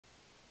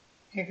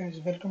Hey guys,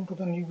 welcome to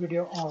the new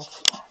video of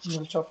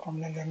Mule of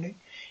Online Learning.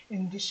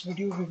 In this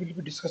video, we will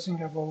be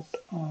discussing about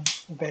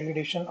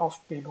validation of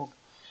payload.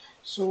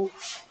 So,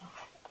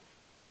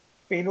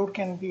 payload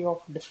can be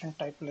of different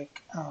type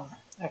like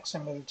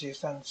XML,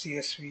 JSON,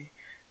 CSV,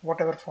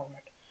 whatever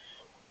format.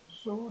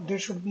 So, there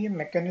should be a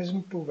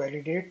mechanism to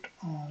validate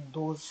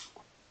those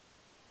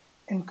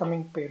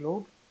incoming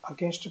payload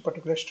against a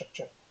particular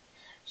structure.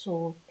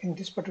 So, in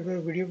this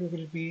particular video, we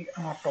will be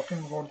talking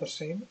about the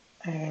same,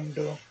 and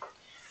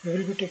we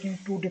will be taking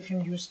two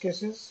different use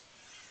cases,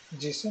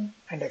 JSON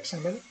and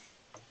XML.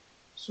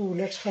 So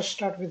let's first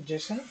start with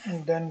JSON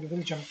and then we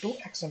will jump to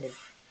XML.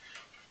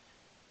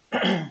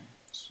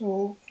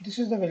 So this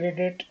is the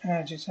validate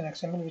JSON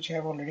XML which I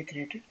have already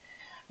created.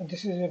 And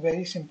this is a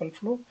very simple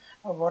flow.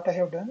 What I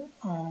have done,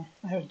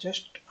 I have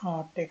just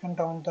taken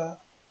down the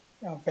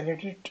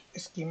validate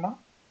schema,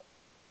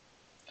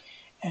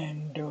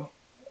 and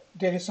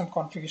there is some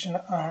configuration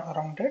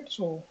around it.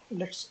 So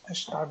let's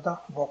start the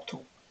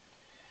walkthrough.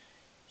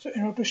 So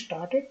in order to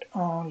start it,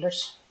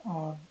 let's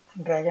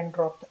drag and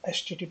drop the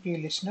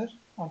HTTP listener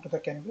onto the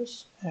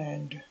canvas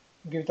and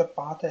give the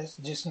path as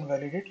JSON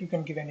validate. You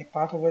can give any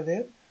path over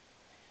there,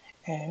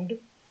 and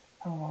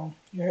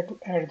you have to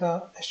add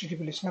the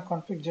HTTP listener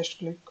config. Just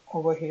click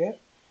over here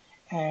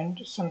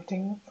and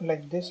something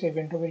like this, a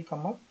window will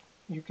come up.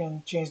 You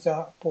can change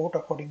the port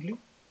accordingly,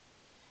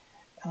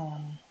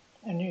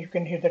 and you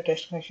can hit the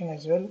test connection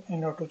as well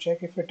in order to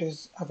check if it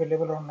is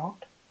available or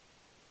not.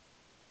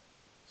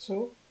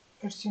 So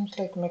it seems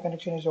like my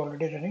connection is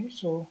already running,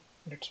 so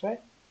that's why.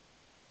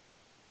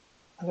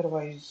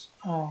 Otherwise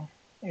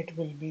it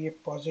will be a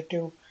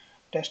positive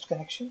test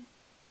connection.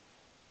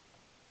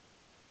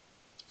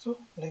 So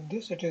like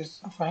this it is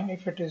fine.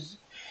 If it is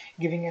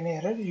giving any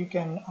error, you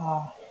can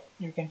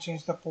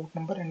change the port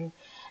number and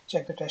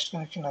check the test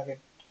connection again.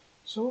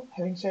 So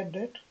having said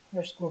that,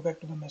 let's go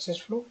back to the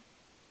message flow.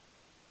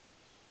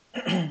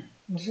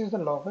 This is the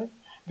logger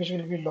which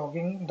will be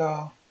logging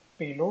the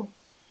payload.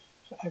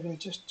 So I will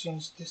just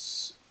change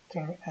this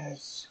thing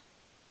as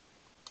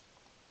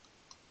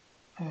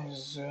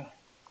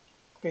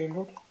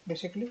payload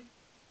basically,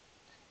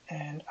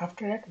 and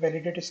after that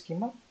validate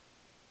schema.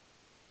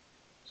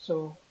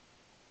 So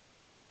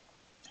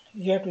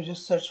you have to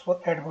just search for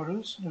add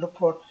modules, look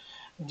for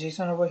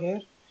JSON over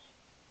here,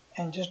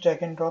 and just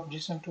drag and drop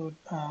JSON to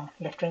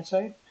left hand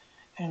side,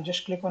 and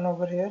just click on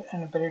over here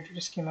and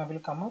validate schema will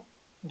come up.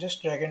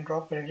 Just drag and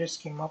drop validate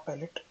schema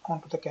palette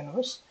onto the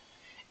canvas,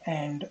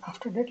 and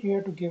after that you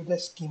have to give the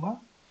schema.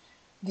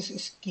 This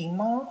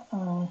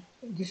schema,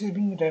 this is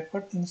being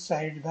referred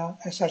inside the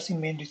SRC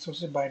main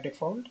resources by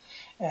default,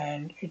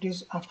 and it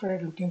is after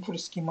that looking for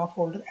schema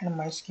folder and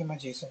my schema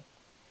JSON.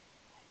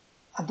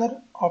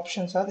 Other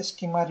options are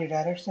schema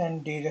redirects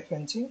and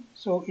dereferencing.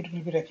 So it will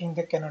be referring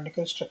the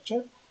canonical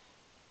structure.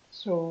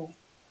 So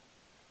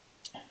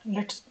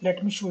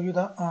let me show you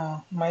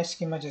the my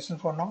schema JSON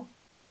for now.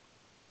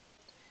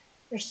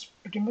 It's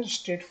pretty much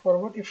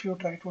straightforward if you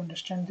try to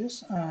understand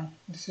this.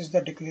 This is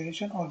the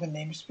declaration or the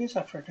namespace.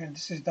 After that,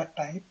 this is the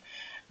type.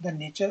 The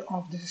nature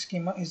of this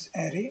schema is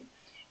array.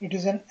 It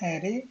is an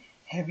array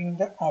having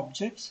the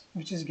objects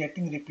which is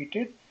getting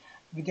repeated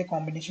with a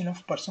combination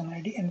of person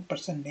ID and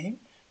person name,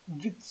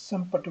 with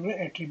some particular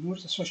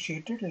attributes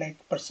associated,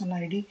 like person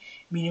ID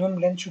minimum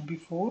length should be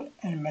 4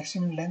 and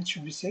maximum length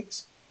should be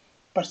 6.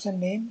 Person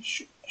name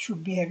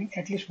should be having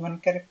at least one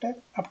character.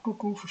 Up to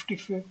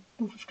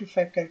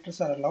 255 characters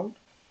are allowed.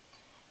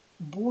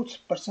 Both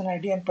person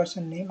ID and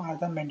person name are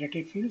the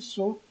mandatory fields.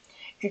 So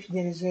if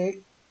there is a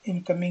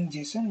incoming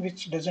JSON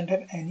which doesn't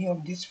have any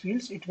of these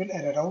fields, it will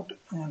error out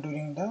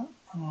during the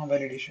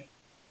validation.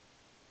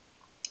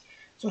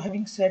 So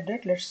having said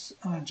that, let's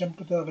jump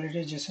to the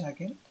validate JSON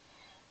again.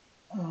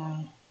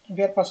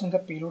 We are passing the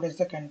payload as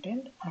the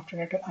content. After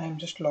that, I am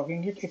just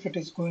logging it. If it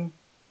is going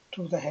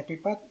through the happy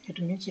path,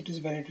 it means it is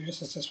validated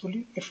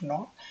successfully. If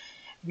not,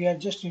 we are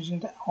just using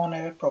the on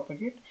error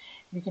propagate.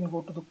 We can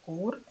go to the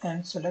core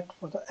and select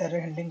for the error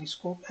handling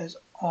scope as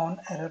on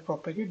error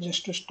propagate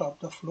just to stop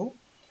the flow,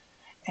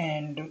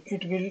 and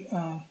it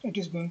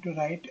is going to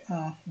write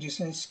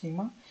JSON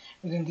schema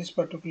within this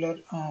particular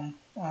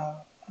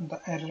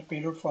the error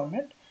payload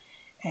format,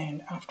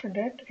 and after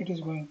that it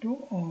is going to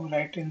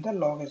write in the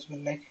log as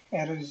well, like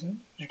error is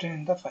written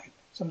in the file,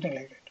 something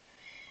like that.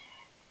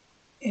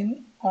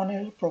 In on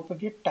error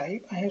propagate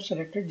type, I have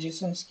selected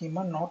JSON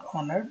schema not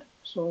honored.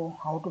 So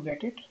how to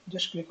get it?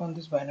 Just click on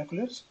this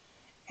binoculars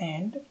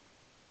and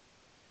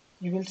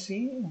you will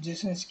see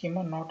JSON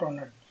schema not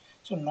honored.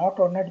 So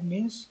not honored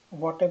means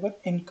whatever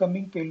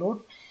incoming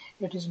payload,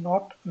 it is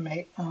not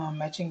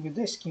matching with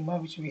the schema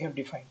which we have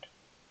defined.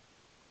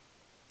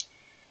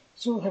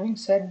 So having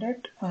said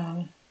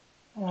that,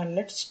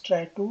 let's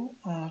try to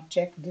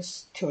check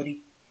this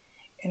theory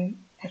in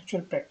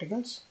actual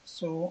practicals.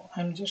 So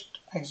I'm just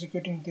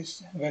executing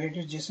this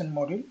validate JSON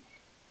module,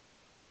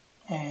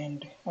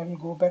 and I will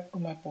go back to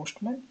my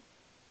postman,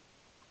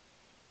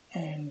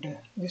 and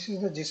this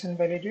is the JSON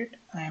validate.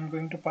 I am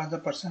going to pass the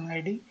person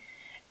ID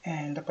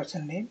and the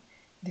person name.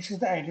 This is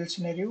the ideal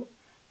scenario.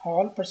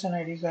 all person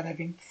IDs are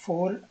having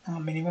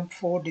minimum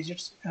 4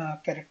 digits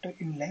character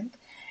in length,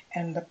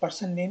 and the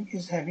person name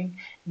is having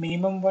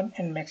minimum 1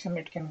 and maximum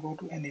it can go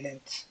to any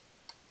length.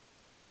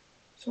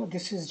 So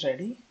this is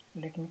ready.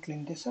 Let me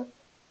clean this up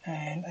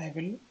and I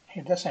will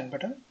hit the send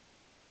button.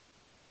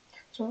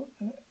 So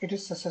it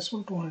is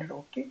successful 200.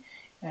 Okay,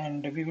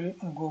 and we will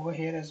go over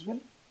here as well.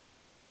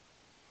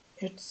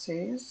 It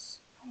says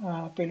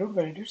payload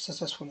validated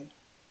successfully.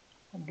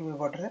 Do a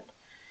word wrap,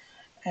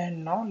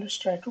 and now let's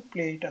try to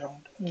play it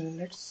around.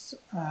 Let's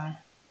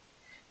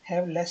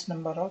have less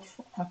number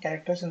of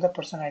characters in the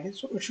person ID,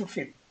 so it should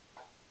fit.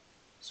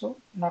 So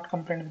not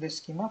compliant with the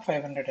schema,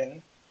 500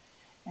 error,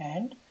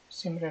 and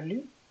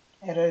similarly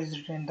error is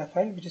written in the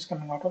file which is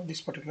coming out of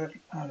this particular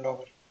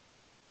logger.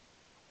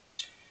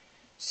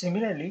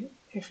 Similarly,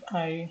 if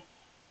I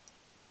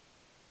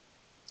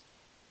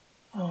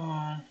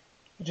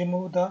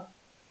remove the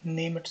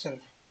name itself,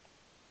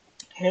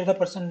 here the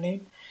person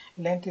name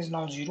length is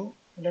now 0.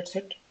 Let's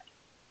hit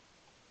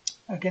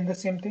again the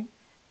same thing.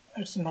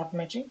 It's not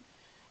matching.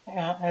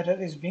 Error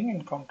is being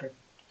encountered.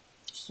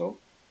 So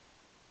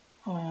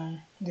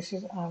this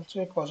is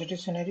also a positive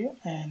scenario,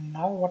 and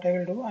now what I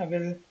will do, I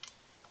will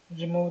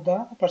remove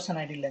the person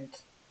ID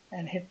length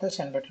and hit the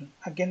send button.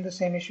 Again the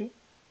same issue.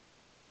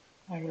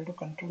 I will do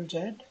Control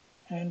Z,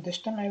 and this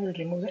time I will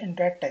remove the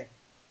entire type.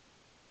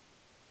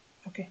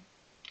 Okay,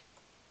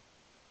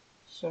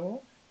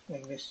 so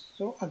like this.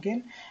 So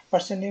again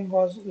person name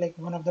was like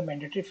one of the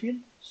mandatory field,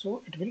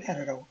 so it will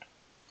error out.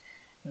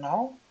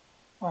 Now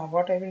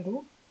what I will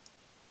do,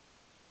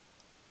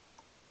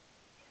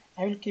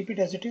 I will keep it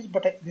as it is,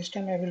 but this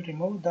time I will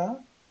remove the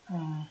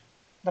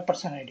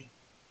person ID,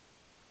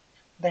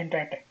 the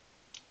entire type.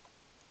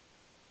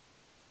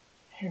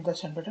 Hit the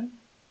send button.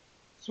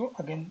 So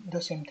again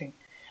the same thing,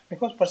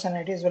 because person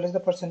ID as well as the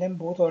person name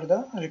both are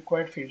the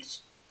required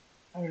fields.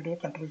 I will do a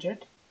Control Z,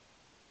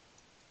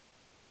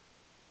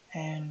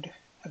 and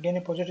again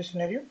a positive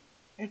scenario.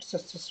 It's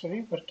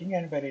successfully working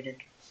and validated.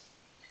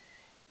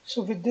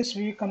 So with this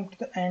we come to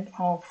the end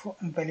of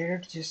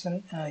validate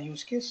JSON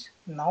use case.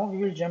 Now we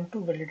will jump to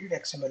validate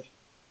XML.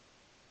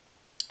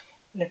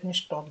 Let me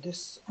stop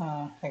this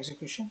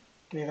execution,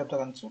 clear up the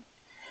console.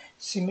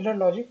 Similar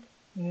logic,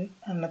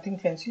 nothing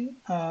fancy.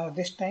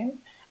 This time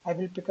I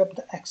will pick up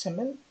the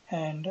XML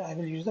and I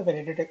will use the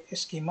validate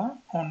schema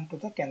onto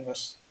the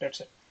canvas.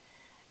 That's it.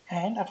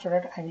 And after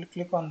that I will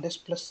click on this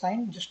plus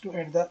sign just to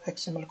add the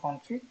XML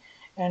config,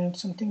 and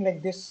something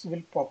like this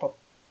will pop up.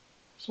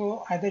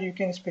 So either you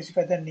can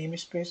specify the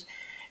namespace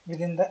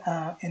within the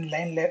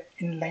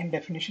inline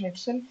definition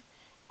itself,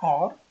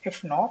 or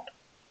if not,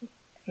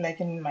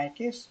 like in my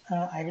case,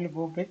 I will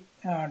go with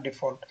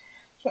default.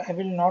 So I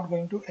will not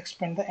going to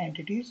expand the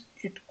entities.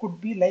 It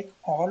could be like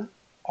all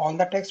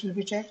the text will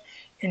be checked,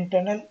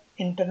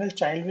 internal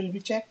child will be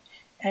checked,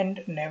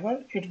 and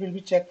never it will be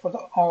checked for the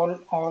all.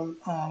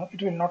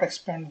 It will not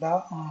expand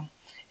the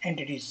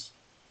entities.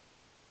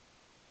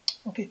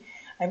 Okay,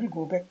 I will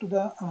go back to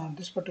the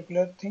this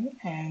particular thing,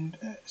 and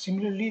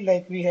similarly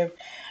like we have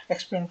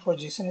explained for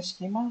JSON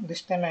schema,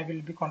 this time I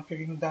will be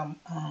configuring the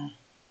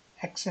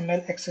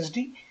XML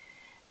XSD.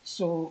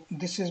 So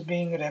this is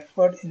being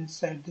referred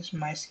inside this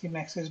my schema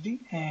XSD,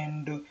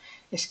 and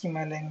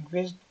schema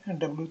language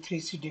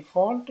W3C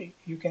default.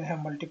 You can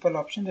have multiple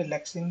options,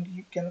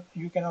 relaxing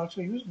you can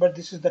also use, but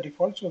this is the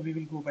default, so we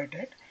will go by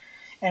that.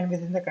 And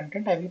within the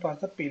content I will pass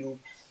the payload.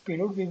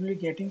 Payload we will be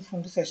getting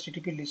from this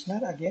HTTP listener,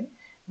 again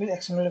with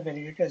XML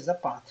validator as the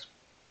path.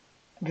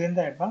 Within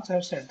the advanced I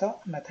have set the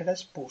method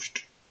as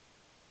post.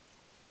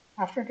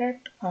 After that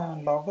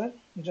logger,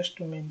 just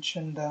to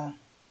mention the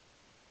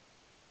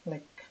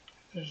like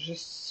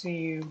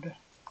received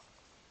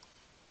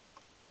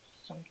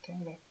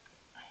something like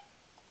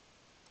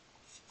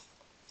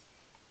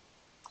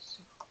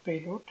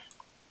payload.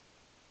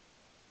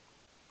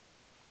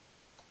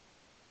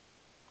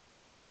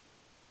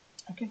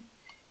 Okay,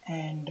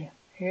 and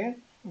here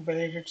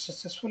validate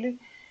successfully,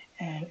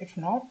 and if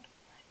not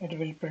it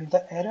will print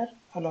the error.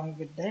 Along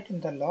with that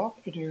in the log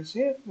it will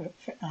say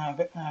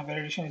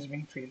validation is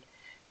being failed.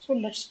 So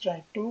let's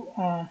try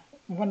to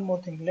one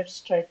more thing, let's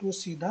try to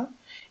see the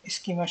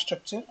schema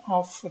structure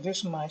of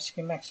this my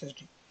schema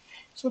XSD.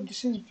 So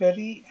this is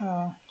very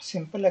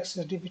simple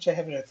XSD which I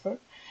have referred.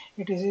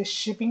 It is a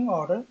shipping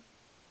order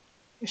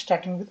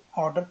starting with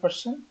order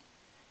person.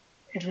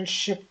 It will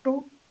ship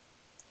to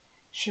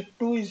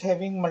is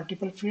having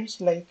multiple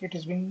fields, like it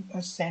is being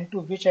sent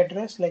to which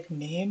address, like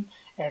name,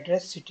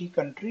 address, city,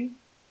 country,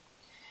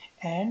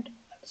 and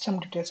some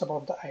details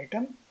about the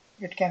item.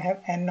 It can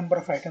have n number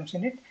of items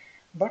in it,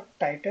 but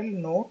title,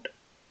 note,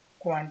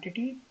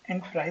 quantity,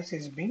 and price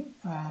is being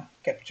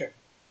captured.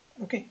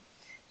 Okay,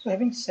 so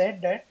having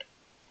said that,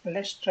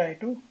 let's try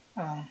to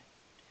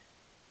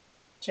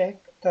check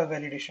the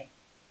validation.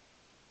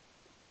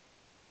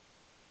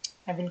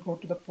 I will go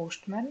to the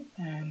postman,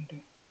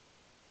 and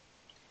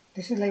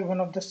this is like one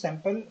of the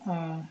sample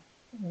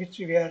which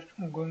we are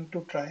going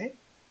to try.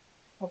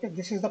 Okay,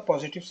 this is the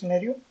positive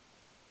scenario,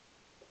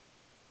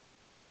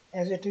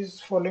 as it is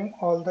following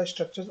all the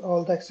structures,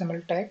 all the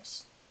XML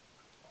tags.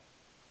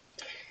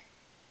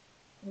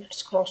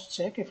 Let's cross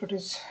check if it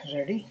is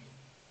ready.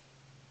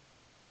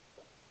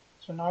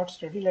 So now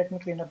it's ready. Let me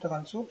clean up the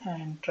console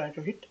and try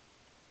to hit.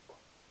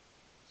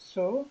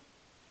 So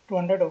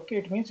 200, okay,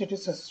 it means it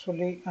is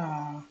successfully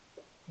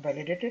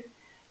validated.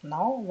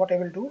 Now what I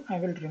will do, I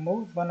will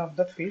remove one of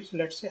the fields.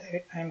 Let's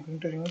say I am going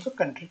to remove the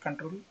country,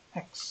 control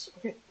X,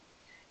 okay,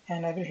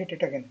 and I will hit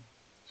it again.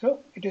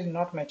 So it is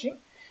not matching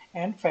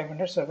and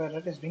 500 server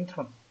error is being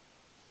thrown.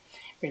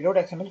 Payload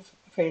XML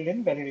failed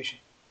in validation.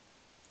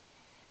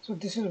 So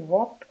this is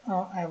what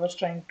I was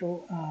trying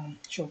to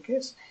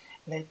showcase.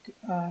 Like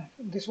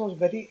this was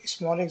very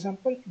small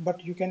example,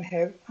 but you can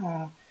have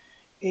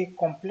a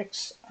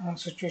complex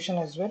situation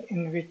as well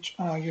in which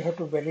you have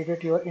to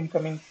validate your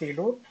incoming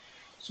payload.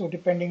 So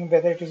depending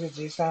whether it is a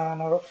JSON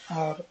or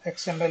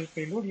XML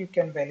payload, you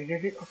can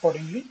validate it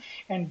accordingly.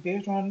 And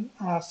based on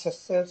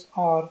success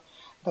or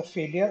the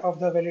failure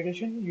of the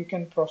validation, you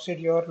can proceed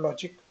your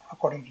logic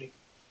accordingly.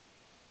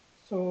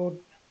 So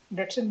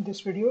that's in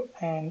this video,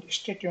 and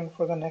stay tuned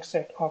for the next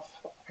set of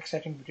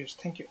exciting videos.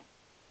 Thank you.